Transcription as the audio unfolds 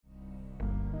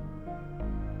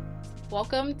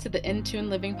Welcome to the In Tune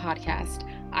Living podcast.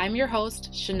 I'm your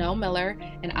host, Chanel Miller,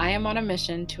 and I am on a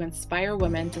mission to inspire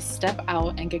women to step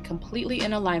out and get completely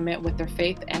in alignment with their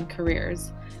faith and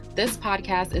careers. This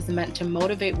podcast is meant to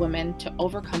motivate women to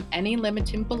overcome any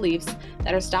limiting beliefs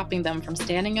that are stopping them from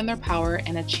standing in their power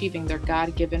and achieving their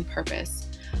God-given purpose.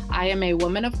 I am a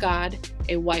woman of God,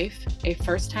 a wife, a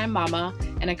first-time mama,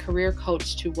 and a career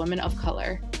coach to women of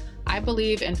color. I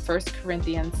believe in 1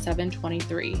 Corinthians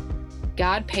 7:23.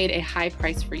 God paid a high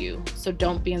price for you, so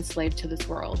don't be enslaved to this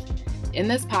world. In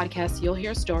this podcast, you'll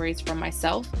hear stories from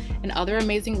myself and other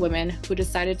amazing women who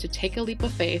decided to take a leap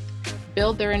of faith,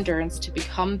 build their endurance to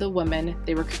become the women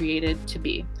they were created to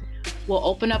be. We'll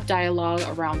open up dialogue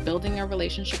around building a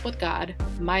relationship with God,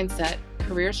 mindset,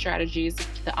 career strategies,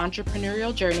 the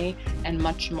entrepreneurial journey, and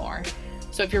much more.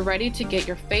 So if you're ready to get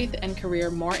your faith and career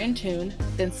more in tune,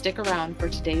 then stick around for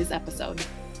today's episode.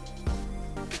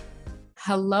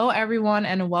 Hello, everyone,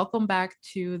 and welcome back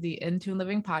to the In Tune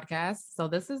Living podcast. So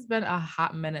this has been a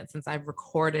hot minute since I've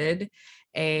recorded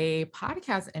a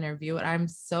podcast interview, and I'm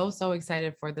so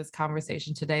excited for this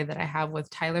conversation today that I have with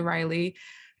Tyler Riley.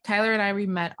 Tyler and I, we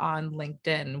met on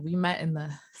LinkedIn. We met in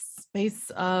the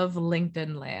space of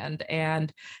LinkedIn land,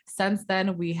 and since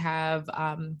then we have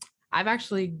I've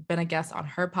actually been a guest on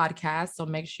her podcast, so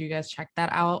make sure you guys check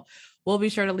that out. We'll be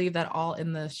sure to leave that all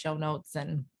in the show notes,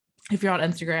 and if you're on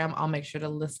Instagram, I'll make sure to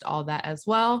list all that as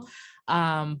well.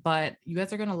 But you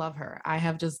guys are going to love her. I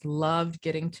have just loved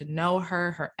getting to know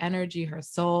her, her energy, her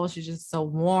soul. She's just so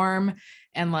warm.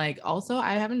 And like, also,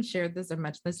 I haven't shared this or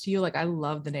mentioned this to you. Like, I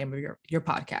love the name of your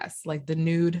podcast, like the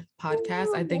Nude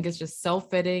podcast. I think it's just so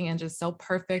fitting and just so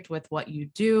perfect with what you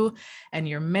do and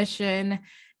your mission.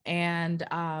 And,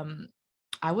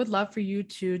 I would love for you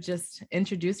to just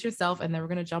introduce yourself, and then we're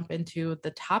going to jump into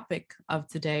the topic of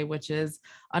today, which is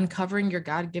uncovering your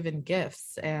God-given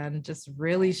gifts and just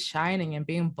really shining and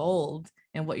being bold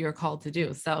in what you're called to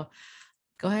do. So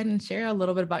go ahead and share a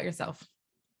little bit about yourself.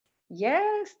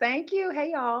 Yes, thank you.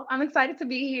 Hey y'all. I'm excited to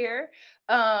be here.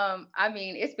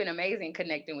 It's been amazing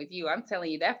connecting with you. I'm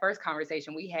telling you, that first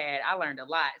conversation we had, I learned a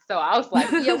lot. So I was like,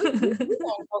 yeah, we gonna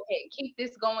okay, keep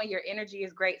this going. Your energy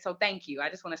is great. So thank you. I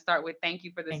just want to start with thank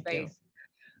you for the Thank you. space.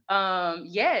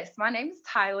 Yes, my name is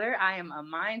Tyler. I am a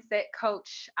mindset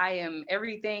coach. I am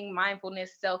everything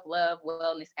mindfulness, self-love,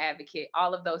 wellness advocate,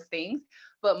 all of those things.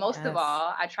 But most of Yes.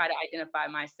 all, I try to identify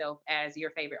myself as your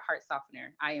favorite heart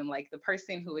softener. I am like the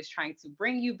person who is trying to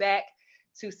bring you back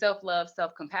to self-love,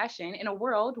 self-compassion in a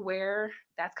world where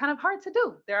that's kind of hard to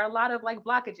do. There are a lot of like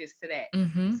blockages to that.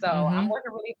 Mm-hmm, So I'm mm-hmm.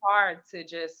 working really hard to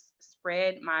just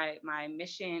spread my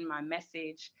mission, my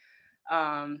message.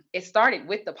 It started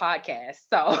with the podcast,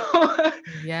 so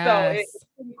it's Yes.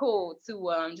 pretty cool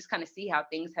to just kind of see how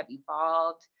things have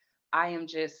evolved. I am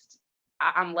just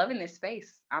I'm loving this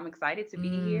space. I'm excited to be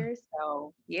Mm. here.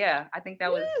 So yeah, I think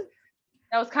that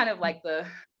was kind of like the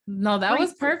No, that brief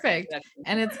was perfect. introduction.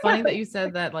 And it's funny that you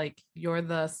said that like you're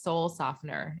the soul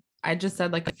softener. I just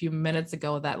said like a few minutes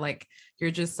ago that like you're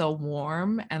just so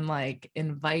warm and like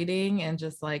inviting and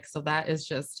just like, so that is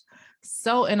just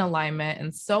so in alignment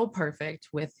and so perfect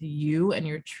with you and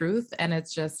your truth. And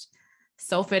it's just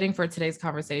so fitting for today's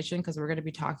conversation because we're going to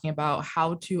be talking about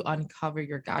how to uncover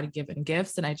your God-given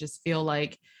gifts. And I just feel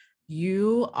like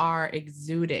you are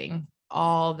exuding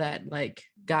all that like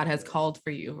God has called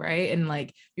for you, right? And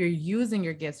like you're using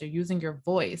your gifts, you're using your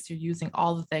voice, you're using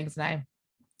all the things. And I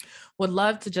would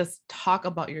love to just talk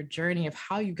about your journey of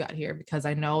how you got here, because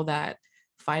I know that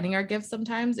finding our gifts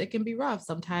sometimes it can be rough.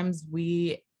 Sometimes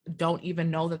we don't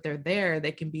even know that they're there.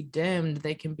 They can be dimmed,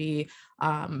 they can be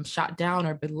shot down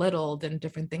or belittled and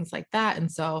different things like that.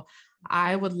 And so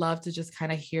I would love to just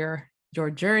kind of hear your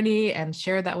journey and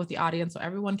share that with the audience so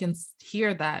everyone can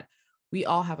hear that we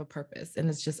all have a purpose, and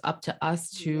it's just up to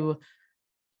us Yeah. to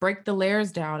break the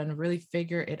layers down and really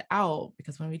figure it out,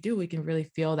 because when we do, we can really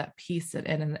feel that peace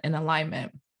and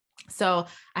alignment. So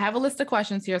I have a list of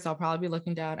questions here, so I'll probably be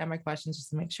looking down at my questions just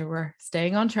to make sure we're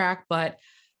staying on track. But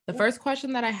the Yeah. first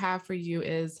question that I have for you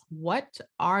is, what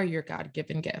are your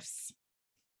God-given gifts?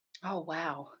 Oh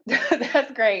wow,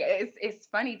 that's great. It's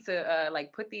funny to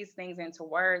like put these things into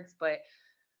words, but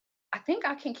I think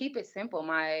I can keep it simple.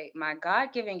 My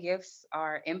God-given gifts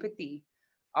are empathy,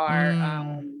 are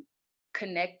Mm,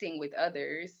 connecting with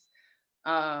others.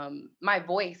 My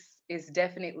voice is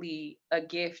definitely a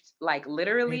gift, like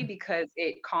literally great. because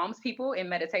it calms people in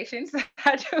meditations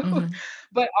I do, Mhm.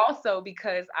 but also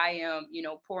because I am,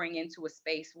 pouring into a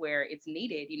space where it's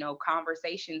needed.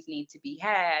 Conversations need to be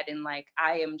had, and like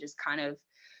I am just kind of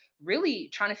really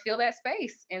trying to fill that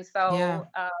space. And Yeah. so,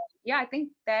 yeah, I think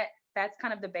that. that's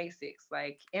kind of the basics,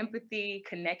 like empathy,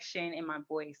 connection, and my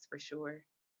voice for sure.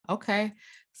 Okay.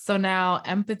 So now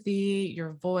empathy,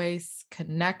 your voice,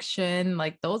 connection,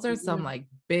 like those are some Mhm. like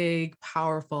big,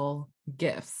 powerful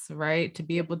gifts, right? To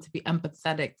be able to be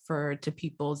empathetic to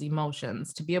people's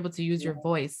emotions, to be able to use Yeah. your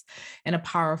voice in a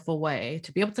powerful way,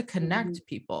 to be able to Mhm. connect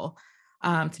people,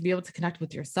 to be able to connect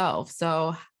with yourself.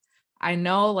 So I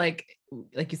know like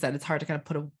you said, it's hard to kind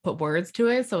of put words to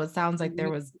it. So it sounds like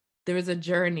Mhm. there was a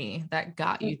journey that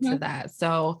got you to Mhm. that.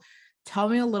 So tell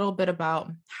me a little bit about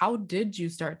how did you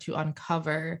start to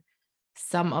uncover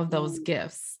some of those Mm.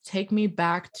 gifts? Take me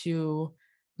back to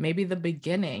maybe the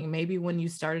beginning, maybe when you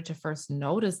started to first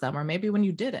notice them, or maybe when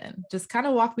you didn't. Just kind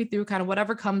of walk me through kind of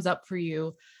whatever comes up for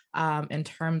you in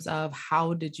terms of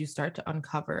how did you start to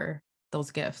uncover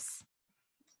those gifts?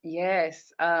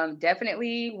 Yes,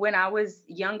 definitely. When I was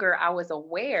younger, I was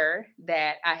aware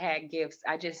that I had gifts.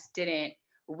 I just didn't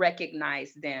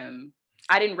recognize them.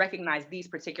 I didn't recognize these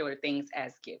particular things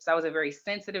as gifts. I was a very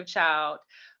sensitive child,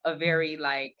 a Mm. very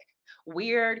like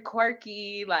weird,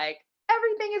 quirky, like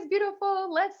everything is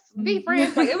beautiful. Let's be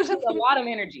friends. Like it was just a Mm. lot of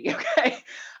energy, okay?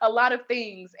 A lot of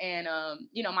things. And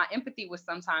my empathy was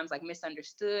sometimes like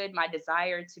misunderstood. My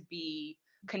desire to be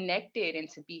connected and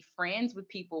to be friends with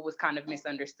people was kind of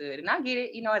misunderstood. And I get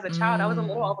it, as a child, I was a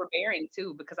little Mm. overbearing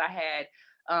too, because I had,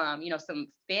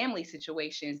 some family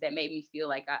situations that made me feel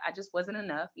like I just wasn't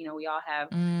enough. We all have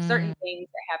certain Mm. things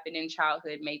that happen in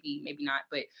childhood, maybe not,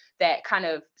 but that kind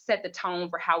of set the tone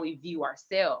for how we view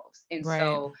ourselves. And Right.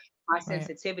 so my Right.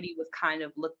 sensitivity was kind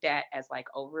of looked at as like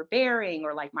overbearing,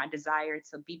 or like my desire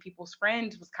to be people's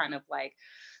friend was kind of like,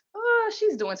 oh,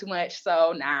 she's doing too much.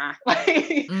 So nah.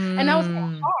 And that was kind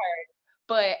of Mm. hard.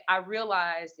 But I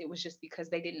realized it was just because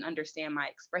they didn't understand my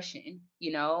expression,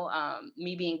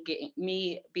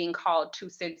 me being called too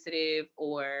sensitive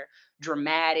or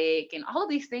dramatic, and all of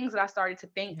these things that I started to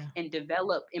think Yeah. and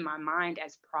develop in my mind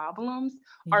as problems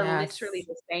are literally Yes.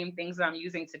 the same things that I'm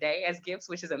using today as gifts,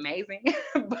 which is amazing.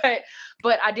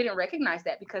 But I didn't recognize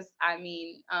that because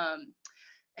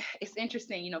it's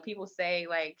interesting, people say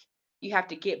like you have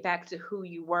to get back to who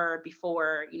you were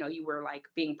before, you were like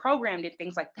being programmed and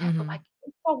things like that. But like Mhm.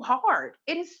 it's so hard.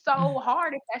 It is so Mm.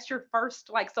 hard if that's your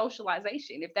first like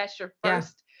socialization, if that's your Yeah.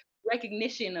 first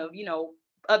recognition of,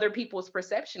 other people's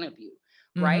perception of you.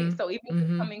 Right. Mhm. So even if it's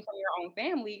Mhm. coming from your own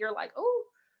family, you're like, oh,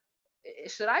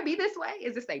 should I be this way?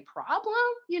 Is this a problem?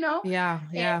 Yeah.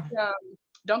 Yeah. And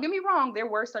don't get me wrong, there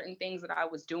were certain things that I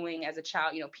was doing as a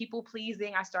child, people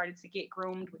pleasing. I started to get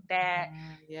groomed with that.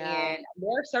 Yeah. And there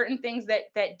are certain things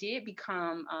that did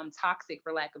become toxic,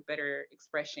 for lack of better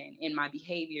expression, in my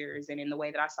behaviors and in the way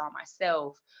that I saw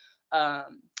myself.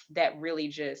 That really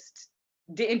just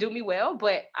didn't do me well.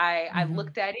 But I Mhm.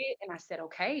 looked at it and I said,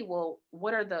 okay, well,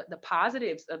 what are the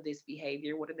positives of this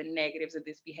behavior? What are the negatives of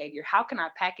this behavior? How can I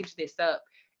package this up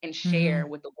and share Mhm.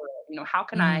 with the world? How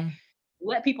can I Mhm.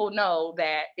 let people know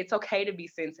that it's okay to be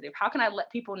sensitive? How can I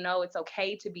let people know it's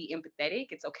okay to be empathetic?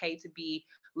 It's okay to be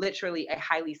literally a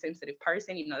highly sensitive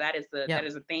person. That Yep.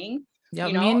 is a thing. Yep.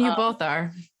 You Me know. and you both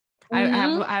are.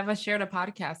 Mhm. I have a shared a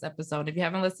podcast episode. If you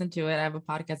haven't listened to it, I have a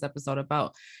podcast episode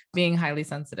about being highly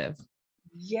sensitive.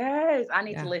 Yes, I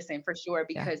need to Yeah. listen for sure,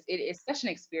 Yeah. because it is such an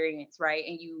experience, right?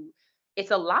 And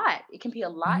it's a lot. It can be a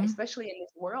lot, Mhm. especially in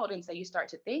this world. And so you start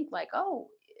to think like, oh,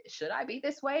 should I be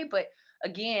this way? But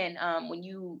again, when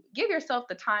you give yourself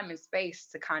the time and space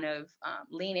to kind of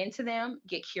lean into them,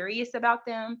 get curious about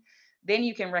them, then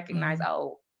you can recognize, Mhm.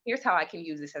 oh, here's how I can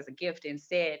use this as a gift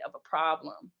instead of a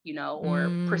problem,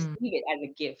 or perceive Mm. it as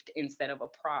a gift instead of a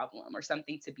problem or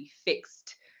something to be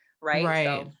fixed. Right. Right.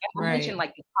 So I mentioned Right.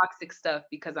 like the toxic stuff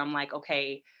because I'm like,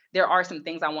 okay, there are some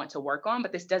things I want to work on,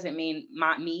 but this doesn't mean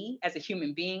me as a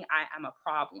human being, I'm a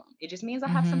problem. It just means I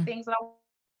have some Mhm. things that I want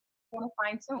to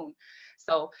fine tune.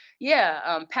 So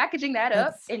yeah, packaging that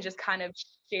up That's and just kind of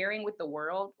sharing with the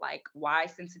world like why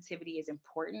sensitivity is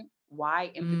important, why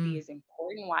empathy mm, is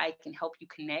important, why it can help you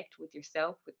connect with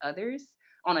yourself, with others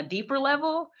on a deeper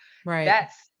level. right.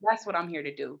 That's what I'm here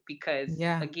to do, because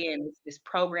Yeah. again, it's this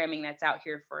programming that's out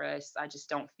here for us. I just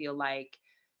don't feel like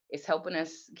it's helping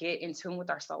us get in tune with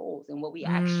our souls and what we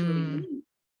actually Mm, need.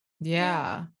 Yeah.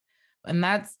 yeah. And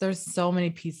there's so many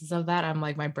pieces of that. I'm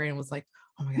like, my brain was like,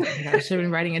 oh my God, I should have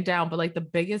been writing it down. But like the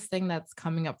biggest thing that's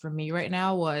coming up for me right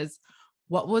now was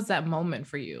what was that moment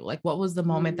for you? Like, what was the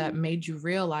moment that Mm, made you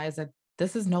realize that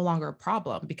this is no longer a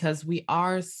problem? Because we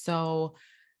are so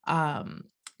um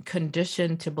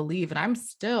conditioned to believe. And I'm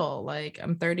still like,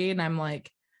 I'm 30 and I'm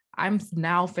like,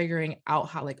 now figuring out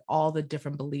how like all the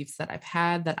different beliefs that I've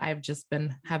had that I've just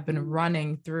have been mm,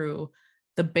 running through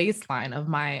the baseline of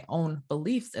my own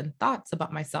beliefs and thoughts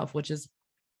about myself, which is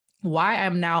why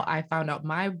I found out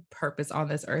my purpose on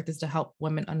this earth is to help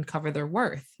women uncover their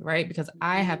worth, right? Because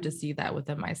I have to Mhm. see that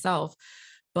within myself.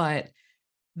 But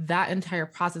that entire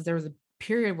process, there was a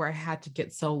period where I had to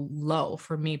get so low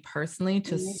for me personally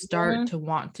to start Mhm. to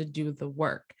want to do the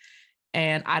work.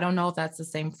 And I don't know if that's the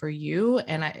same for you.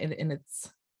 And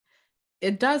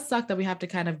it does suck that we have to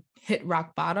kind of hit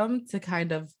rock bottom to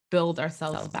kind of build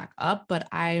ourselves back up. But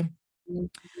Mhm.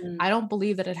 I don't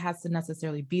believe that it has to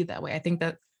necessarily be that way. I think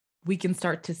that we can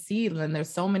start to see, and there's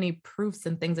so many proofs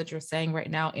and things that you're saying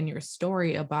right now in your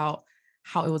story about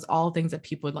how it was all things that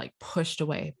people like pushed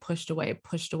away, pushed away,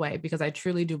 pushed away. Because I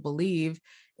truly do believe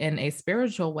in a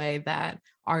spiritual way that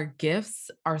our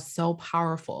gifts are so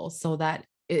powerful so that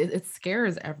it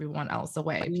scares everyone else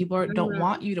away. Don't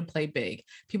want Mhm. you to play big.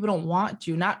 People don't want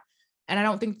you, not, and I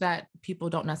don't think that people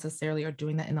don't necessarily are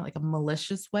doing that in like a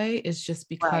malicious way. It's just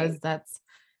because Right.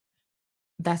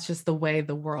 that's just the way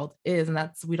the world is, and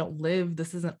that's, we don't live,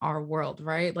 this isn't our world,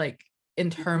 right? Like in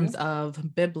terms Mhm.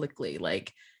 of biblically,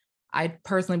 like I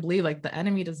personally believe like the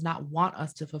enemy does not want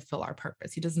us to fulfill our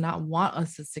purpose. He does not want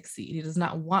us to succeed. He does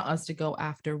not want us to go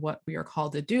after what we are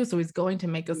called to do. So he's going to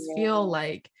make us feel Yeah.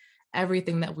 like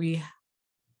everything that we,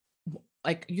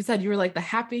 like you said, you were like the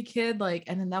happy kid, like,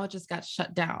 and then that just got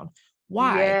shut down.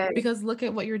 Why? Yes. Because look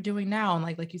at what you're doing now. And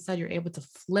like you said, you're able to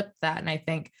flip that. And I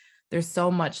think there's so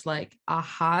much like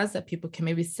ahas that people can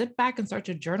maybe sit back and start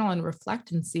to journal and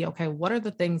reflect and see, okay, what are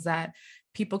the things that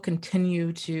people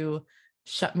continue to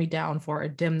shut me down for or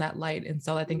dim that light? And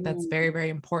so I think that's very, Mm. very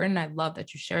important. I love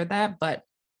that you share that. But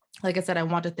like I said, I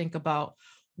want to think about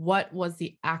what was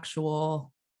the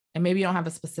actual, and maybe you don't have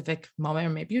a specific moment, or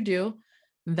maybe you do,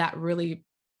 that really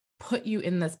put you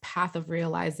in this path of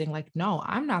realizing like, no,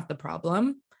 I'm not the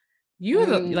problem.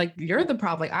 Mm. You're the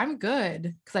problem. Like, I'm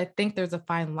good. Cause I think there's a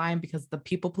fine line, because the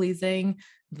people pleasing,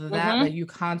 that Mhm. you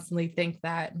constantly think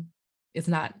that it's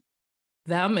not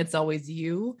them, it's always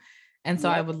you. And so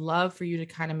I Yep. would love for you to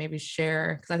kind of maybe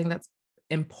share, because I think that's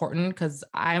important, because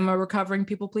I'm a recovering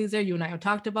people pleaser. You and I have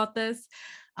talked about this.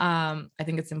 I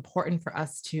think it's important for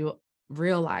us to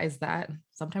realize that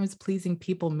sometimes pleasing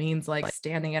people means like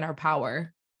standing in our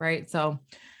power, right? So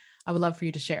I would love for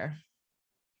you to share.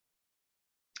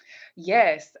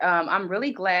 Yes, I'm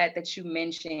really glad that you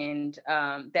mentioned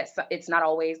that it's not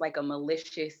always like a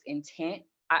malicious intent.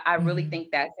 I really Mhm.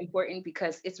 think that's important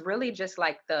because it's really just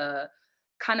like the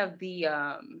kind of the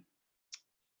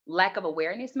lack of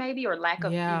awareness, maybe, or lack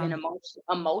of even Yeah,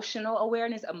 emotional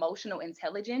awareness, emotional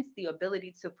intelligence, the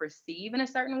ability to perceive in a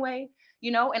certain way,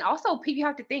 and also people, you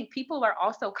have to think people are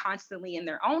also constantly in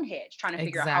their own heads trying to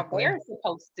figure out how exactly. they're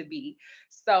supposed to be.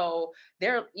 So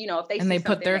they're, if they And see they put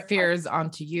something their that kind fears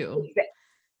onto you. of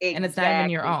And it's not even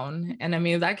your exactly. own. And I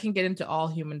mean, that can get into all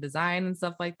human design and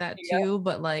stuff like that Yep. too.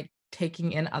 But like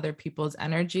taking in other people's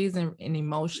energies and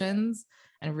emotions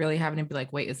and really having to be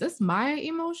like, wait, is this my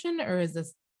emotion or is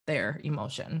this their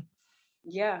emotion?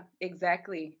 Yeah,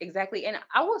 exactly. Exactly. And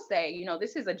I will say,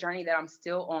 this is a journey that I'm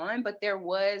still on, but there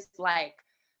was like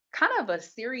kind of a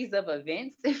series of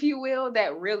events, if you will,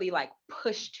 that really like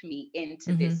pushed me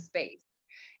into this Hmm. space.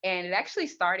 And it actually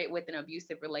started with an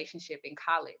abusive relationship in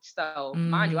college. So,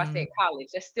 mind you, I said Mm, college.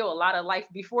 There's still a lot of life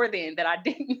before then that I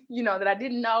didn't, that I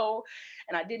didn't know,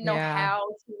 and I didn't know yeah. how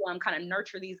to kind of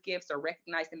nurture these gifts or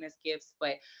recognize them as gifts.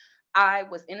 But I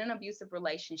was in an abusive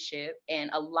relationship, and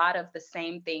a lot of the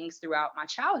same things throughout my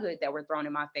childhood that were thrown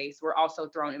in my face were also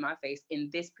thrown in my face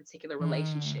in this particular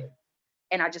relationship.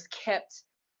 Mm, And I just kept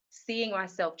seeing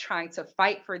myself trying to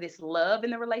fight for this love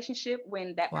in the relationship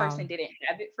when that person wow. didn't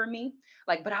have it for me.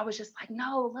 Like, but I was just like,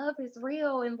 no, love is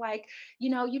real. And like,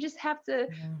 you just have to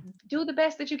Yeah. do the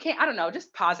best that you can. I don't know,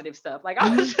 just positive stuff. Like Hmm.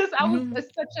 I was Hmm.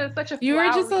 such a You were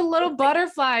just flowery. a little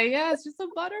butterfly. Yeah, it's just a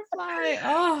butterfly.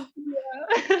 Oh,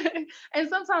 Yeah. And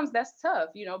sometimes that's tough,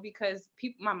 because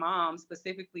people, my mom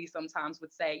specifically sometimes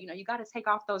would say, you got to take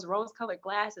off those rose colored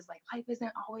glasses. Like life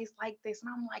isn't always like this.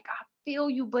 And I'm like, I feel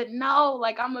you, but no,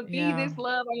 like I'm going to be yeah. this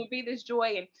love. I'm going to be this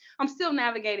joy. And I'm still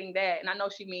navigating that. And I know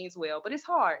she means well, but it's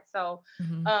hard. So,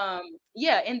 Hmm.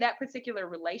 yeah, in that particular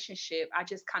relationship, I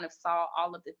just kind of saw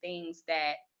all of the things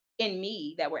that in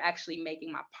me that were actually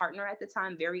making my partner at the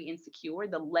time very insecure.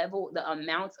 The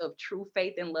amount of true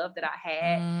faith and love that I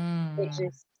had, Mm,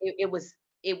 it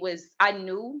was I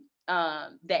knew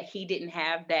that he didn't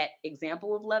have that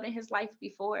example of love in his life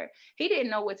before. He didn't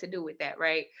know what to do with that,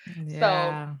 right? So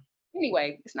yeah.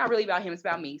 anyway, it's not really about him, it's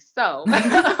about me. So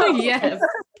Yes.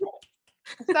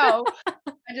 so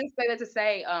I just say that to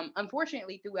say,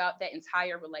 unfortunately, throughout that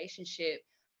entire relationship,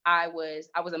 I was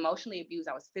emotionally abused.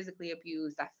 I was physically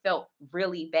abused. I felt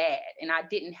really bad, and I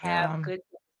didn't have Yeah. good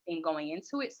self-esteem going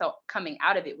into it. So coming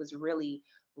out of it was really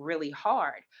really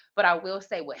hard. But I will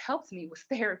say what helped me was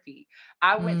therapy.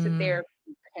 I went to Mm, therapy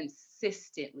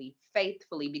consistently,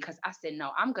 faithfully, because I said,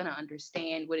 no, I'm going to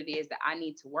understand what it is that I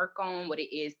need to work on, what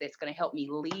it is that's going to help me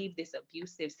leave this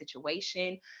abusive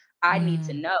situation. I need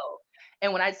to mm, know.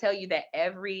 And when I tell you that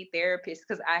every therapist,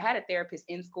 because I had a therapist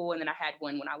in school and then I had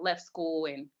one when I left school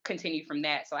and continued from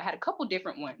that. So I had a couple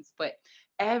different ones, but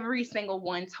every single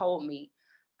one told me,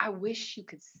 I wish you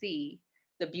could see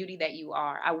the beauty that you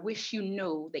are. I wish you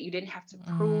knew that you didn't have to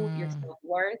prove your mm,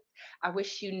 self-worth. I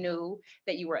wish you knew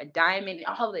that you were a diamond and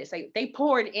all of this. Like, they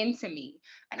poured into me.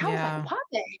 And I was like, yeah. why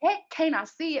the heck can't I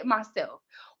see it myself?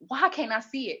 Why can't I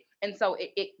see it? And so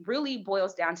it really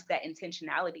boils down to that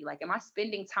intentionality. Like, am I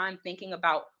spending time thinking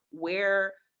about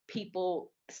where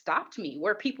people stopped me,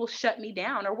 where people shut me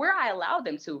down, or where I allowed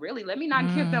them to? Really, let me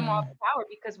not give them all Mm, the power,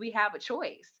 because we have a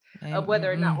choice of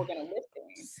whether or not mm, we're going to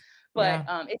listen. But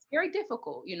yeah. it's very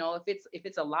difficult, if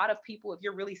it's a lot of people, if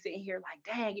you're really sitting here like,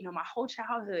 dang, my whole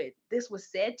childhood, this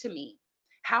was said to me.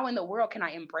 How in the world can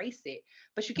I embrace it?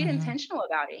 But you get Hmm. intentional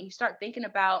about it and you start thinking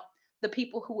about the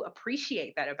people who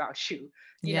appreciate that about you.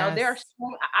 There are Yes.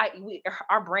 so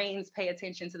our brains pay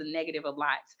attention to the negative a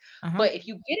lot. Uh-huh. But if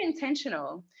you get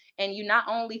intentional and you not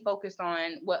only focus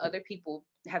on what other people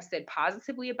have said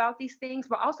positively about these things,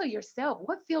 but also yourself.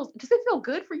 Does it feel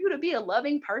good for you to be a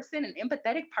loving person, an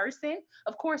empathetic person?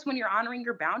 Of course, when you're honoring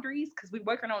your boundaries, because we're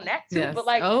working on that too. But Yes.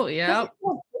 like, Oh, does yeah. it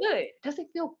feel good? Does it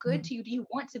feel good to you? Do you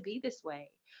want to be this way?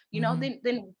 Mm-hmm.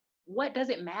 Then what does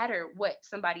it matter what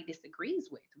somebody disagrees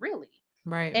with, really?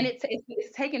 Right. And it's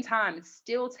taking time. It's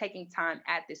still taking time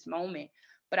at this moment.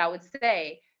 But I would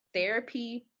say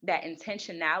therapy, that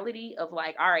intentionality of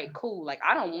like, all right, cool. Like,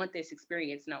 I don't want this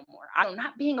experience no more. I don't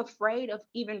not being afraid of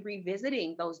even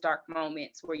revisiting those dark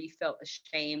moments where you felt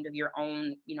ashamed of your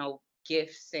own,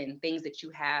 gifts and things that you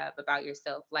have about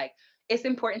yourself. Like, it's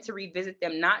important to revisit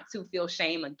them, not to feel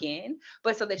shame again,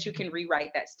 but so that you can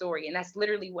rewrite that story. And that's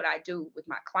literally what I do with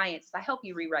my clients. I help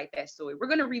you rewrite that story. We're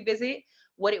going to revisit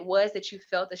what it was that you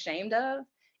felt ashamed of.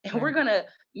 And we're Right. going to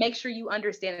make sure you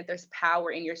understand that there's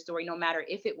power in your story, no matter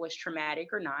if it was traumatic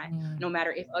or not, Mm, no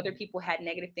matter if other people had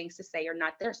negative things to say or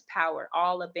not. There's power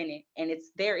all up in it. And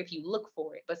it's there if you look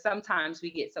for it. But sometimes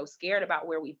we get so scared about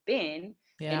where we've been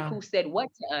and yeah. who said what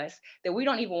to us that we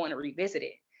don't even want to revisit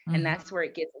it. And Hmm. that's where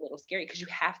it gets a little scary, because you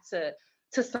have to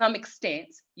some extent,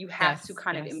 you have to Yes.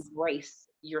 kind of Yes. embrace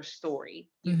your story.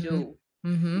 You Mm-hmm. do. You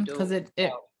Mm-hmm. Because do. it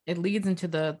So, it leads into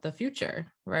the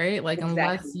future, right? Like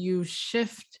unless exactly. you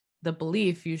shift the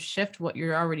belief, you shift what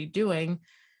you're already doing,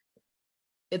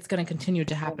 it's going to continue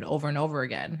to happen over and over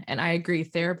again. And I agree,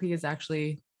 therapy is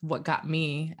actually what got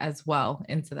me as well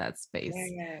into that Yeah, space.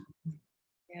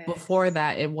 yeah. Before Yes.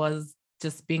 that, it was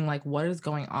just being like, what is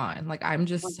going on? Like, I'm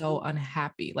just so Mhm.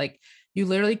 unhappy. Like, you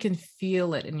literally can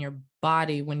feel it in your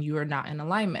body when you are not in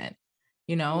alignment,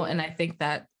 And Yeah. I think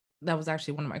that that was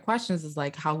actually one of my questions is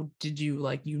like, how did you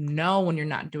like, when you're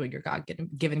not doing your God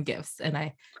given gifts? And I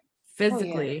Oh, yeah.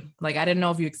 physically, like, I didn't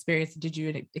know if you experienced, did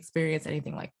you experience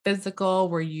anything like physical?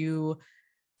 Were you,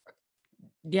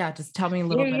 yeah, just tell me a Yeah,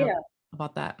 little bit yeah.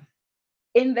 about that.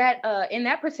 In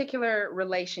that particular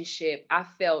relationship, I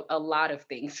felt a lot of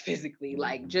things physically,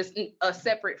 like just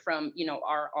separate from,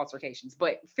 our altercations,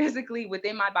 but physically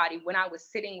within my body. When I was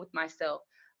sitting with myself,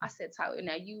 I said, Tyler,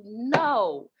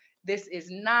 now this is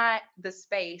not the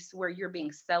space where you're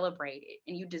being celebrated,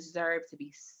 and you deserve to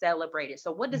be celebrated.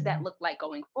 So what does that Mhm. look like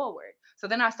going forward? So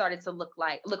then I started to look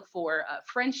for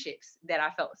friendships that I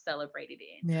felt celebrated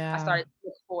in. I Yeah. started to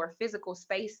look for physical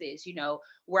spaces,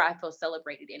 where I feel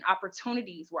celebrated, in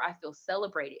opportunities where I feel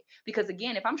celebrated. Because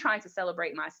again, if I'm trying to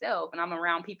celebrate myself and I'm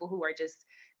around people who are just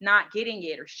not getting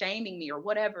it or shaming me or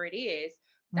whatever it is,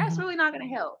 that's Mhm. really not going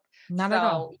to help. Not at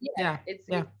all. So yeah, Yeah. it's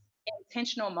Yeah.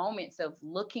 intentional moments of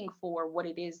looking for what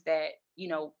it is that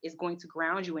is going to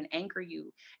ground you and anchor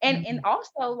you. And Mhm.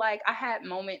 also, like, I had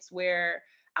moments where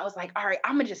I was like, all right,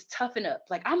 I'm gonna just toughen up.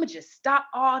 Like, I'm gonna just stop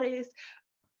all this.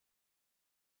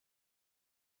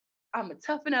 I'm gonna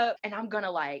toughen up and I'm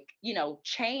gonna, like,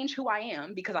 change who I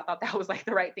am, because I thought that was like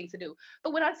the right thing to do.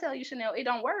 But when I tell you, Chanel, it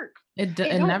don't work. It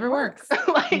It don't never work. works.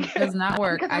 Like, It does not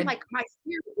work. because I'm like, my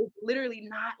spirit is literally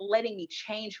not letting me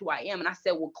change who I am. And I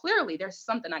said, well, clearly there's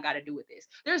something I got to do with this.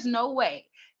 There's no way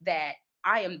that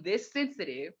I am this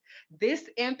sensitive, this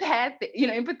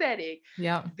empathetic,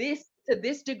 Yeah. this to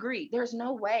this degree. There's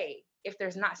no way if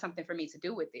there's not something for me to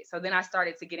do with it. So then I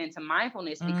started to get into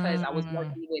mindfulness, because I was Mm.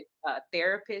 working with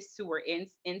therapists who were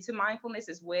into mindfulness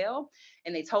as well.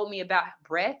 And they told me about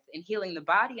breath and healing the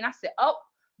body. And I said, oh,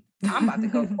 I'm about to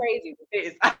go crazy with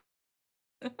this.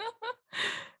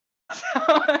 So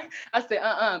I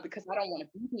said, because I don't want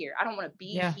to be here. I don't want to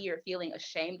be Yeah. here feeling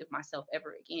ashamed of myself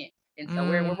ever again. And so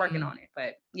we're working Mm, on it.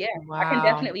 But yeah, I can wow.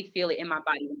 definitely feel it in my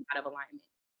body when I'm out of alignment.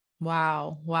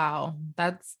 Wow. Wow.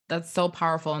 That's so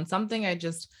powerful and something I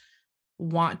just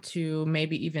want to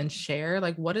maybe even share.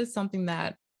 Like, what is something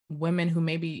that women who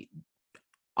maybe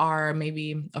are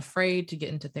maybe afraid to get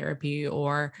into therapy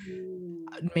or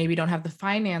Mm, maybe don't have the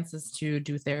finances to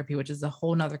do therapy, which is a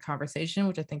whole nother conversation,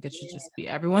 which I think it should yeah, just be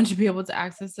everyone should be able to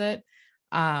access it.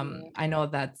 yeah, I know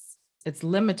it's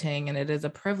limiting and it is a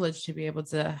privilege to be able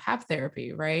to have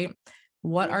therapy, right?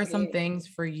 What yes, are it some is. things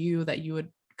for you that you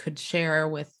would could share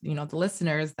with, the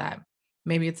listeners that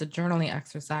maybe it's a journaling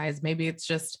exercise, maybe it's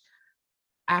just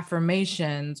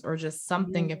affirmations or just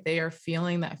something if Mhm, they are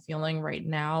feeling that feeling right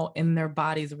now in their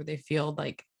bodies where they feel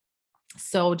like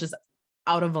so just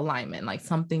out of alignment, like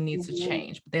something needs to mhm.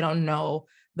 change, but they don't know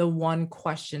the one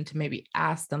question to maybe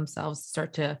ask themselves,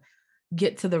 start to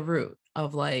get to the root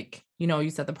of like, you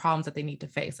said the problems that they need to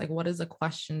face. Like, what is a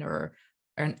question or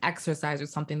an exercise or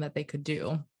something that they could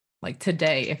do like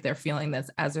today if they're feeling this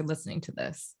as they're listening to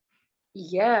this?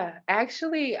 Yeah,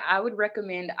 actually, I would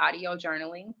recommend audio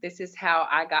journaling. This is how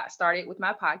I got started with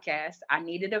my podcast. I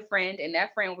needed a friend, and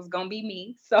that friend was gonna be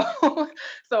me. So,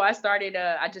 so I started.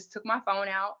 I just took my phone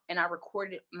out and I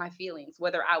recorded my feelings,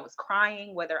 whether I was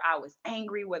crying, whether I was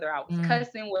angry, whether I was Mm,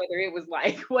 cussing, whether it was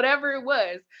like whatever it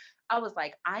was. I was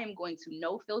like, I am going to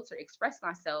no filter express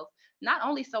myself, not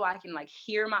only so I can like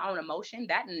hear my own emotion.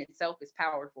 That in itself is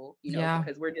powerful, yeah.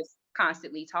 because we're just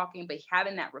constantly talking, but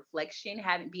having that reflection,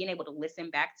 having being able to listen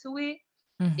back to it,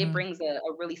 it Mhm. brings a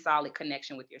really solid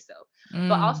connection with yourself.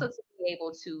 But also Mm, to be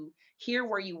able to hear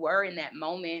where you were in that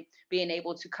moment, being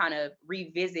able to kind of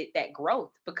revisit that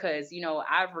growth because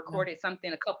I've yeah. recorded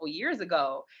something a couple years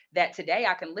ago that today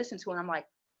I can listen to and I'm like,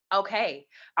 okay,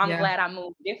 I'm Yeah. glad I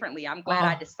moved differently. I'm glad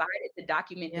I Oh, decided to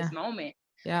document this yeah. moment.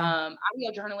 Yeah.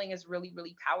 Audio journaling is really,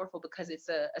 really powerful because it's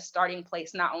a starting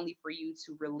place not only for you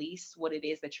to release what it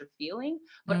is that you're feeling,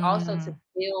 but also to Mm,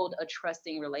 build a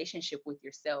trusting relationship with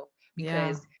yourself. yeah.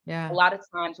 Because a Yeah. lot of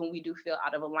times when we do feel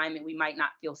out of alignment, we might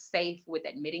not feel safe with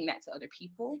admitting that to other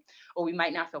people, or we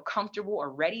might not feel comfortable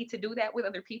or ready to do that with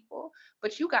other people.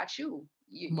 But you got you.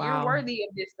 You're Wow. worthy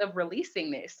of this, of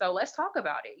releasing this. So let's talk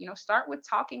about it. Start with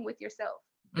talking with yourself.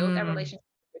 Build that Mm. relationship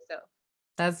with yourself.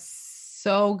 That's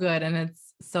so good, and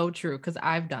it's so true because 'cause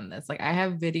I've done this. Like, I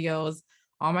have videos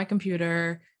on my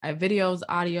computer. I have videos,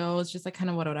 audios, just, like,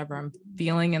 kinda whatever I'm Mhm.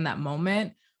 feeling in that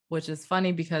moment, which is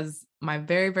funny because my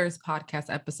very first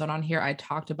podcast episode on here, I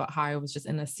talked about how I was just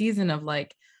in a season of,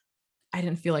 like, I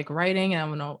didn't feel like writing,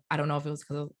 and I don't know if it was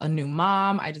 'cause of a new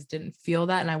mom, I just didn't feel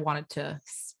that, and I wanted to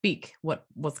speak what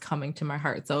was coming to my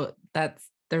heart, so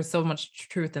there's so much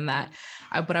truth in that.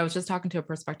 But I was just talking to a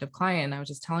prospective client, and I was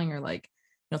just telling her, like,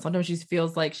 sometimes she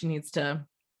feels like she needs to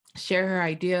share her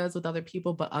ideas with other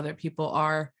people, but other people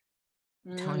are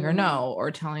telling her Mm, no,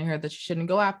 or telling her that she shouldn't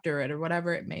go after it, or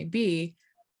whatever it may be.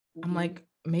 I'm mhm, like,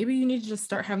 maybe you need to just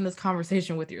start having this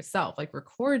conversation with yourself, like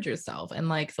record yourself. And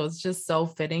like, so it's just so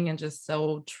fitting and just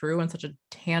so true and such a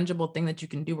tangible thing that you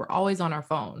can do. We're always on our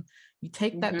phone. You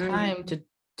take that mhm. time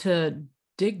to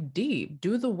dig deep,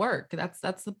 do the work. That's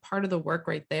the part of the work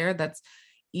right there. That's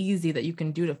easy that you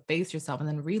can do to face yourself and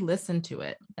then re-listen to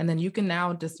it. And then you can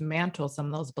now dismantle some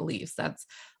of those beliefs. That's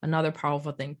another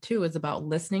powerful thing too, is about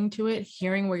listening to it,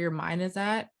 hearing where your mind is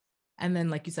at. And then,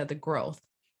 like you said, the growth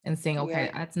and saying, Yeah.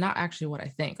 okay, that's not actually what I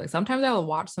think. Like sometimes I'll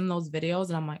watch some of those videos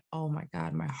and I'm like, oh my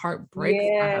God, my heart breaks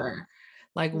for Yeah. her.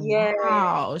 Like, Yeah.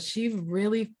 wow, she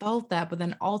really felt that. But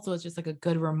then also it's just like a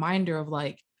good reminder of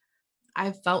like,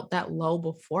 I felt that low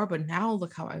before, but now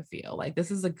look how I feel. Like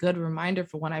this is a good reminder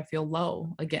for when I feel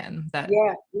low again.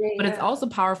 Yeah. Yeah. But it's Yeah. also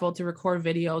powerful to record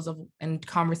videos of and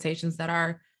conversations that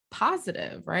are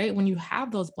positive, right? When you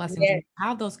have those blessings, when Yes. you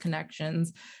have those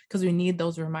connections, because we need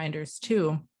those reminders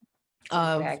too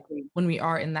of Exactly. when we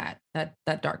are in that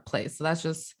dark place. So that's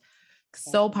just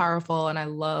so Exactly. powerful, and I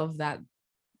love that,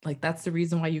 like, that's the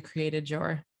reason why you created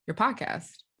your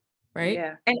podcast, right?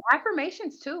 Yeah. And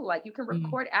affirmations too. Like you can Mm,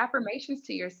 record affirmations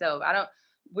to yourself. I don't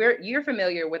you're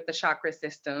familiar with the chakra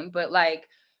system, but like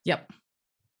yep.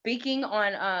 speaking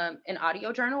on an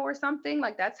audio journal or something,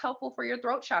 like that's helpful for your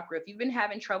throat chakra. If you've been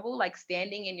having trouble like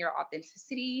standing in your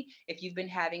authenticity, if you've been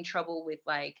having trouble with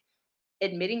like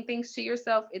admitting things to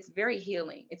yourself, it's very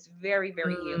healing. It's very,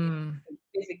 very healing. Mm,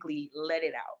 Physically let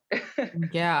it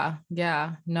out. yeah,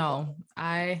 yeah. No,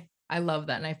 I love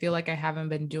that, and I feel like I haven't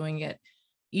been doing it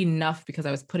enough because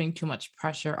I was putting too much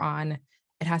pressure on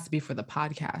it has to be for the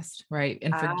podcast, right?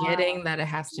 And Ah, forgetting that it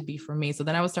has to be for me. So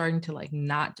then I was starting to like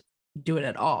not do it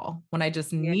at all when I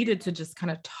just yeah. needed to just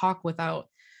kind of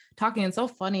talking. It's so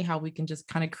funny how we can just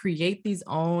kind of create these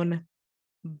own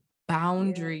Yeah.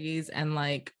 boundaries and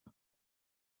like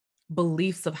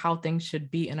beliefs of how things should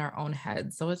be in our own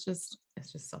heads. So it's just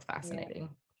so Yeah.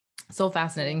 fascinating. So Yeah.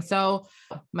 fascinating. So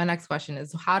my next question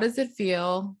is, how does it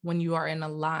feel when you are in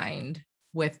aligned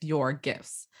with your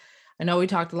gifts? I know we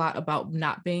talked a lot about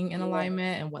not being in Yeah.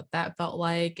 alignment and what that felt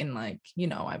like. And like,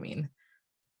 I mean,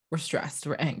 we're stressed,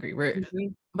 we're angry,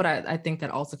 Mhm. but I think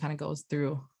that also kind of goes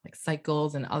through like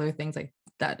cycles and other things like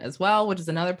that as well, which is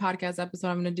another podcast episode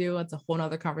I'm going to do. It's a whole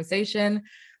nother conversation.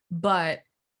 But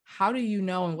how do you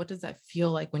know, and what does that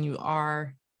feel like when you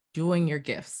are doing your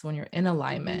gifts, when you're in Mhm.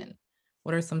 alignment?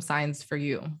 What are some signs for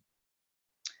you?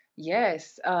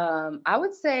 Yes. I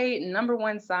would say number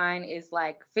one sign is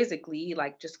like physically,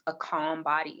 like just a calm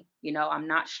body. I'm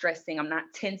not stressing, I'm not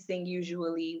tensing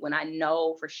usually when I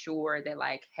know for sure that,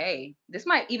 like, hey, this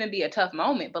might even be a tough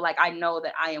moment, but like I know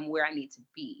that I am where I need to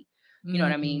be. You know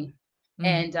what I mean? Mm,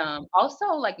 And mhm. also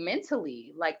like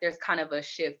mentally, like there's kind of a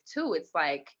shift too. It's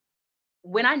like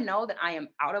when I know that I am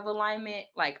out of alignment,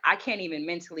 like I can't even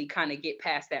mentally kind of get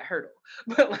past that hurdle.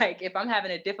 But like if I'm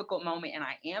having a difficult moment and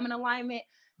I am in alignment,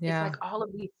 it's like Yeah, all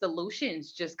of these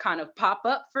solutions just kind of pop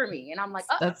up for me. And I'm like,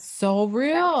 that's so that was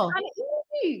real. kind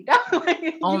of easy. That was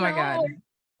like, Oh my God.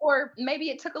 or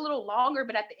maybe it took a little longer,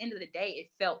 but at the end of the day,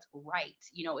 it felt right.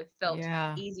 It felt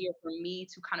Yeah. easier for me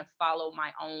to kind of follow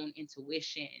my own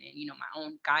intuition and, my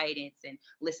own guidance and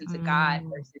listen to God Mm,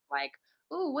 versus like,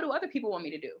 ooh, what do other people want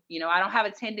me to do? I don't have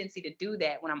a tendency to do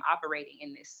that when I'm operating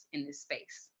in this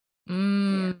space. Yeah.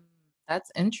 mm,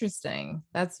 that's interesting.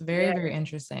 That's very, Yeah. very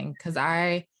interesting.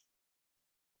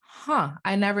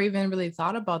 I never even really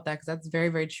thought about that because that's very,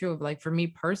 very true. Like for me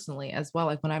personally as well,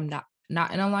 like when I'm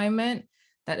not in alignment,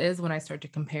 that is when I start to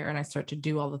compare and I start to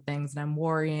do all the things and I'm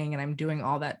worrying and I'm doing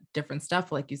all that different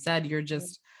stuff. Like you said, you're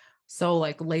just so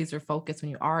like laser focused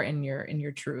when you are in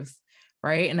your truth.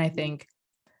 Right. And I Mhm. think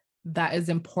that is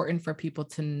important for people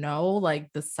to know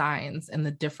like the signs and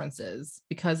the differences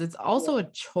because it's Yeah. also a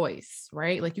choice,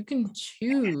 right? Like you can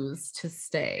choose to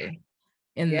stay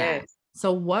in that. Yes.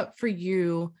 So what for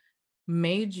you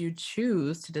made you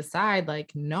choose to decide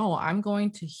like, no, I'm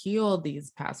going to heal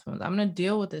these past wounds. I'm going to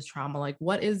deal with this trauma. Like,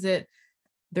 what is it?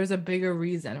 There's a bigger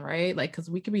reason, right? Like, because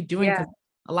we could be doing, Yeah. because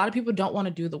a lot of people don't want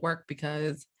to do the work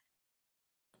because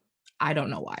I don't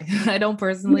know why. I don't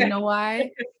personally Yeah. know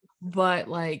why, but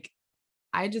like,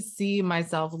 I just see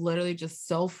myself literally just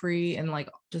so free and like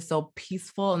just so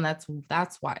peaceful. And that's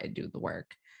why I do the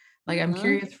work. Like, I'm Hmm.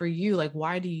 curious for you, like,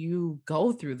 why do you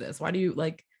go through this? Why do you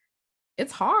like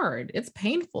it's hard. It's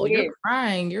painful. It You're is.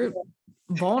 crying. You're Yeah.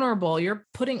 vulnerable. You're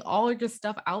putting all of your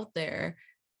stuff out there.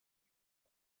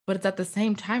 But it's at the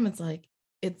same time, it's like,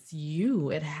 it's you.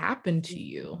 It happened to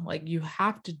you. Like you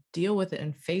have to deal with it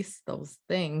and face those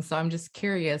things. So I'm just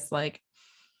curious, like,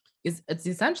 it's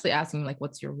essentially asking, like,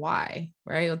 what's your why?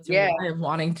 Right? What's your Yeah. why of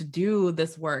wanting to do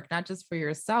this work, not just for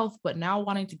yourself, but now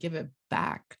wanting to give it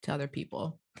back to other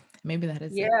people. Maybe that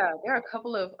is it. Yeah, there are a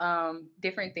couple of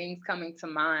different things coming to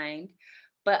mind,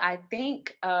 but I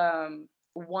think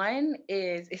one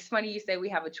is it's funny you say we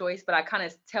have a choice, but I kind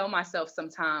of tell myself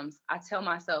sometimes, I tell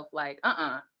myself like,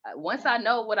 once I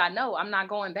know what I know, I'm not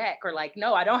going back, or like,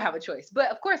 no, I don't have a choice.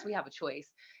 But of course, we have a choice.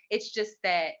 It's just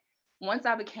that once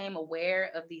I became aware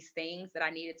of these things that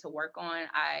I needed to work on,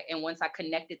 and once I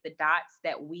connected the dots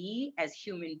that we as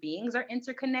human beings are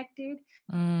interconnected,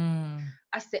 Mm,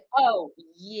 I said, "Oh,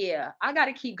 yeah, I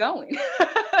gotta keep going."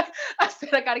 I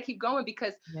said, "I gotta keep going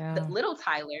because the yeah. little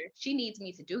Tyler, she needs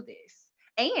me to do this.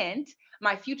 And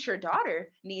my future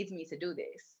daughter needs me to do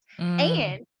this. Mm,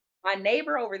 And my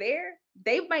neighbor over there,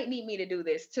 they might need me to do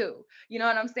this too." You know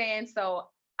what I'm saying? So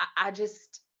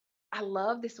I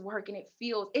love this work, and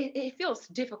it feels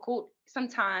difficult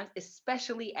sometimes,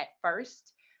 especially at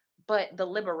first, but the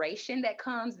liberation that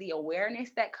comes, the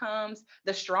awareness that comes,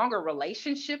 the stronger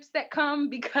relationships that come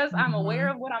because I'm aware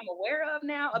mhm. of what I'm aware of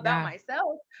now about Yeah.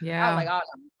 myself. I was Yeah. like, oh,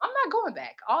 no, I'm not going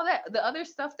back. All that, the other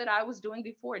stuff that I was doing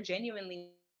before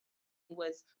genuinely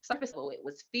was surface level. It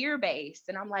was fear based.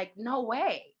 And I'm like, no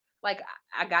way. Like,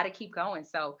 I got to keep going.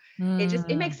 So it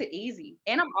Mm. makes it easy.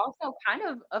 And I'm also kind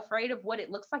of afraid of what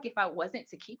it looks like if I wasn't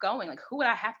to keep going. Like, who would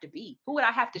I have to be? Who would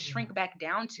I have to shrink back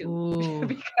down to Ooh,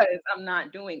 because I'm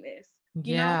not doing this,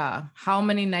 you know? yeah. How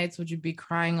many nights would you be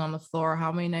crying on the floor?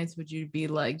 How many nights would you be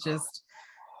like just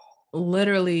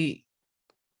literally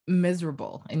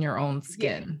miserable in your own Yeah.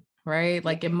 skin, right? Yeah.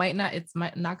 Like it's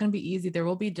might not going to be easy. There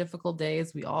will be difficult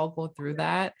days. We all go through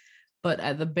that.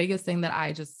 But the biggest thing that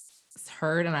I just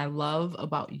heard and I love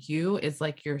about you is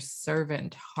like your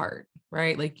servant heart,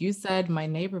 right? Like you said, my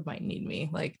neighbor might need me,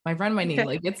 like my friend might need me.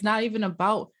 Like it's not even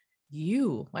about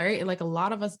you, right? Like a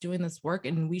lot of us doing this work,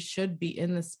 and we should be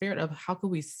in the spirit of how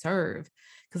could we serve?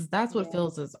 Because that's what Yeah.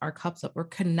 fills us our cups up. We're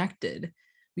connected.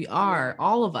 We Yeah. are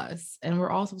all of us, and we're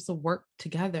all supposed to work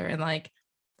together. And like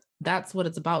that's what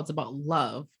it's about. It's about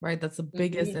love, right? That's the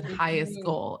biggest and highest Mhm.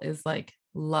 goal is like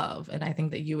love. And I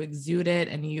think that you exude it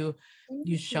and you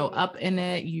Thank show you. up in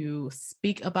it, you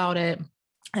speak about it.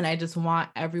 And I just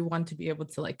want everyone to be able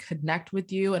to like connect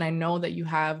with you. And I know that you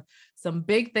have some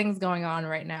big things going on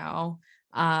right now.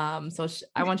 I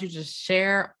want you to just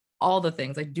share all the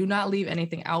things. Like, do not leave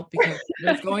anything out because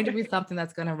there's going to be something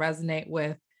that's going to resonate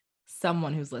with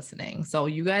someone who's listening. So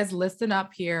you guys listen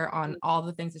up here on all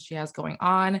the things that she has going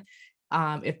on.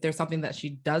 If there's something that she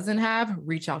doesn't have,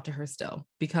 reach out to her still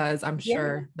because I'm Yeah.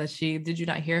 sure that did you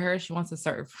not hear her? She wants to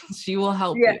serve. She will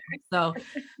help Yeah. you. So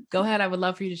go ahead. I would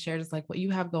love for you to share just like what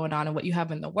you have going on and what you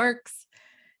have in the works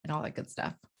and all that good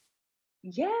stuff.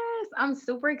 Yes, I'm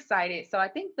super excited. So I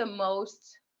think the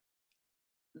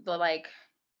like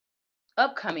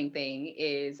upcoming thing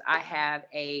is I have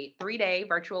a 3-day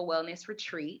virtual wellness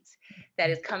retreat that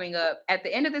is coming up at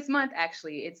the end of this month.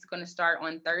 Actually, it's going to start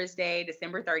on Thursday,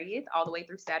 December 30th, all the way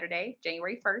through Saturday,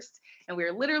 January 1st. And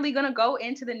we're literally going to go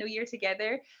into the new year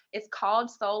together. It's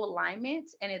called Soul Alignment,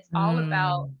 and it's all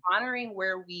about Mm, honoring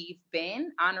where we've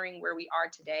been, honoring where we are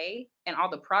today, and all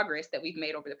the progress that we've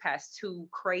made over the past 2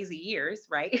 crazy years,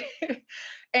 right?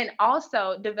 And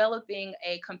also developing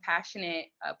a compassionate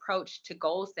approach to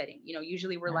goal setting.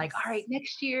 Usually we're like, all right, yes.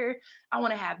 next year, I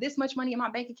want to have this much money in my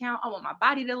bank account. I want my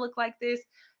body to look like this.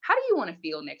 How do you want to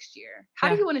feel next year? How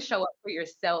do Yeah. you want to show up for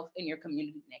yourself in your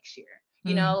community next year?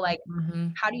 Mhm, Like,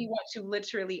 mhm. how do you want to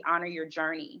literally honor your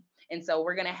journey? And so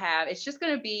it's just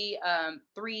going to be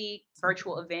 3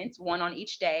 virtual events, one on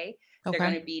each day. They're Okay.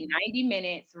 going to be 90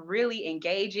 minutes, really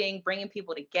engaging, bringing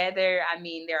people together. I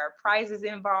mean, there are prizes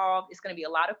involved. It's going to be a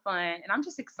lot of fun. And I'm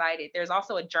just excited. There's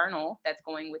also a journal that's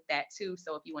going with that too.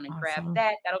 So if you want to grab Awesome.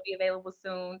 that, that'll be available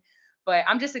soon. But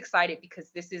I'm just excited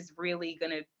because this is really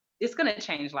it's going to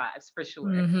change lives for sure.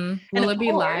 And Will of it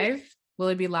be course, live? Will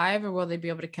it be live or will they be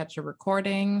able to catch a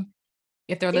recording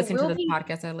if they're it listening to will this be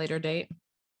podcast at a later date?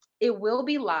 It will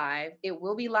be live. It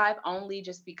will be live only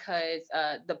just because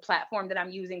the platform that I'm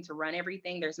using to run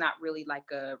everything, there's not really like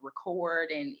a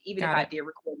record. And even if Got I it. did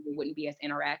record, it wouldn't be as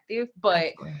interactive.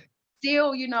 But Absolutely.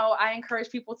 still, I encourage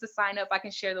people to sign up. I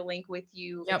can share the link with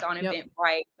you. It's Yep. on Yep.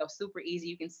 Eventbrite, so super easy.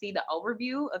 You can see the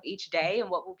overview of each day and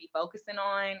what we'll be focusing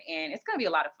on. And it's going to be a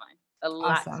lot of fun. A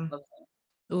lot Awesome. of fun.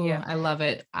 Ooh, Yeah. I love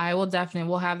it.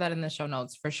 We'll have that in the show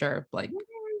notes for sure. Like Yay.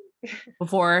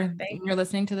 before Thank when you're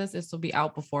listening to this will be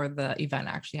out before the event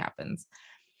actually happens.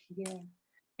 you. Yeah.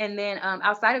 And then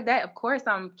outside of that, of course,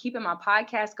 I'm keeping my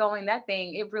podcast going. That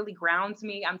thing, it really grounds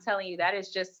me. I'm telling you, that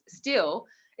is just still,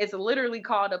 it's literally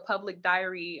called a public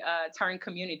diary turned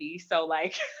community. So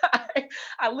like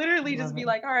I literally just Love be it.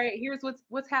 like, all right, here's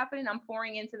what's happening. I'm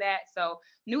pouring into that. So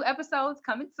new episodes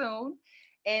coming soon.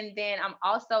 And then I'm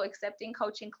also accepting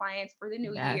coaching clients for the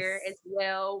new year Yes. as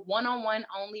well, one-on-one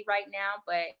only right now.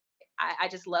 But I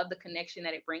just love the connection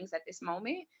that it brings at this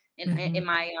moment in Mhm.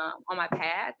 my on my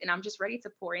path, and I'm just ready to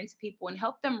pour into people and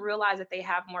help them realize that they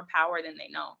have more power than they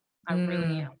know. I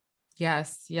really am. Mm.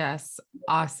 Yes, yes.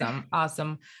 Awesome.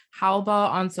 Awesome. How about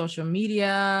on social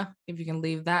media? If you can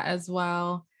leave that as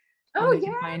well, how Oh they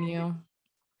can yeah, find you.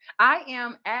 I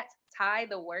am at Ty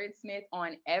the Wordsmith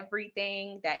on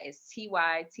everything. That is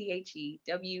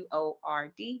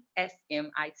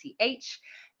TyTheWordsmith,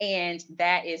 and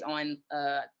that is on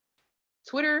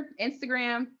Twitter,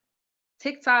 Instagram,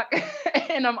 TikTok,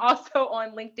 and I'm also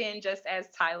on LinkedIn just as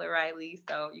Tyler Riley.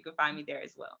 So you can find me there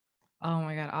as well. Oh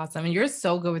my God, awesome. And you're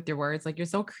so good with your words. Like you're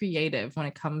so creative when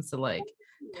it comes to like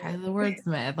Tyler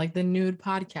Wordsmith, like the nude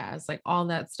podcast, like all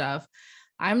that stuff.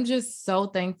 I'm just so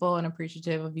thankful and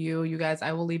appreciative of you. You guys,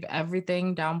 I will leave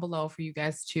everything down below for you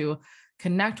guys to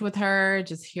connect with her,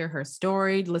 just hear her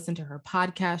story, listen to her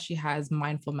podcast. She has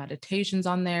mindful meditations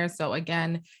on there. So,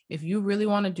 again, if you really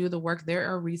want to do the work, there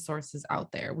are resources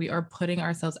out there. We are putting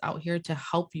ourselves out here to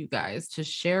help you guys, to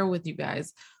share with you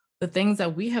guys the things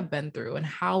that we have been through and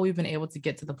how we've been able to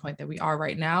get to the point that we are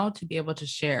right now to be able to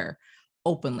share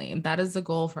openly. And that is the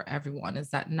goal for everyone, is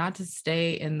that not to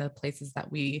stay in the places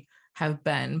that we have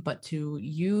been, but to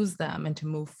use them and to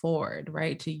move forward,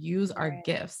 right? To use our Yeah.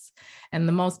 gifts. And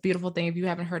the most beautiful thing, if you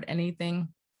haven't heard anything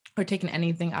or taken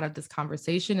anything out of this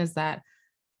conversation, is that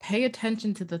pay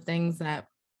attention to the things that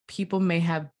people may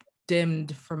have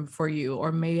dimmed from for you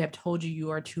or may have told you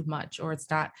are too much or it's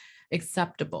not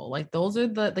acceptable. Like those are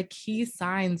the key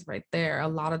signs right there a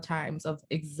lot of times of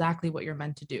exactly what you're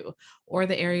meant to do or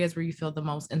the areas where you feel the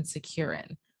most insecure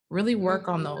in. Really work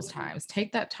on those Mhm. times.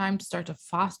 Take that time to start to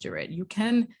foster it. You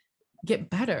can get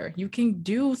better. You can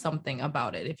do something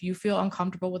about it. If you feel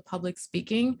uncomfortable with public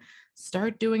speaking,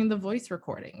 start doing the voice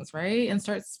recordings, right? And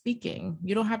start speaking.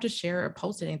 You don't have to share or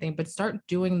post anything, but start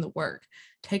doing the work.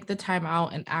 Take the time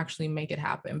out and actually make it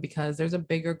happen, because there's a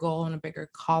bigger goal and a bigger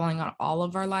calling on all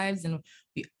of our lives. And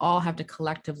we all have to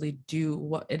collectively do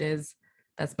what it is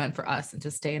that's meant for us and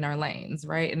to stay in our lanes,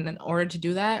 right? And in order to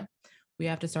do that, we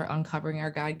have to start uncovering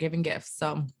our God-given gifts.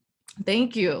 So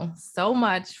thank you so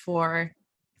much for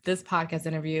this podcast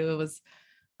interview. It was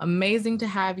amazing to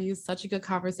have you. Such a good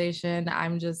conversation.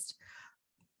 I'm just,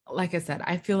 like I said,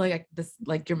 I feel like this,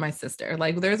 like you're my sister.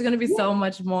 Like there's going to be Yeah. so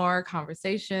much more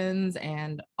conversations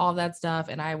and all that stuff.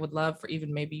 And I would love for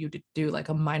even maybe you to do like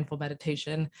a mindful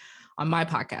meditation on my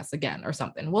podcast again or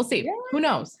something. We'll see. Yeah. Who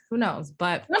knows? Who knows?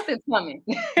 But Something's coming.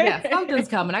 yeah, something's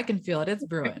coming. I can feel it. It's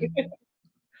brewing.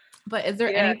 But is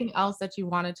there Yeah. anything else that you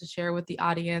wanted to share with the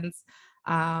audience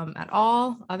at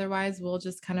all? Otherwise, we'll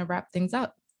just kind of wrap things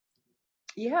up.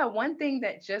 Yeah, one thing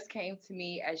that just came to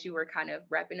me as you were kind of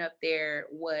wrapping up there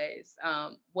was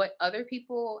what other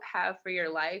people have for your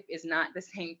life is not the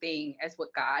same thing as what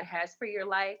God has for your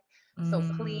life. So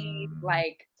please, Mm,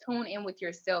 like, tune in with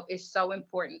yourself. It's so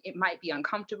important. It might be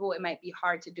uncomfortable, it might be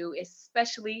hard to do,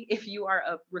 especially if you are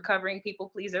a recovering people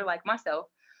pleaser like myself,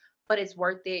 but it's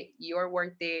worth it. You're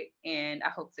worth it. And I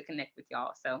hope to connect with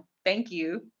y'all. So thank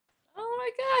you. oh my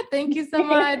God. Thank you so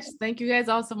much. Thank you guys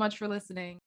all so much for listening.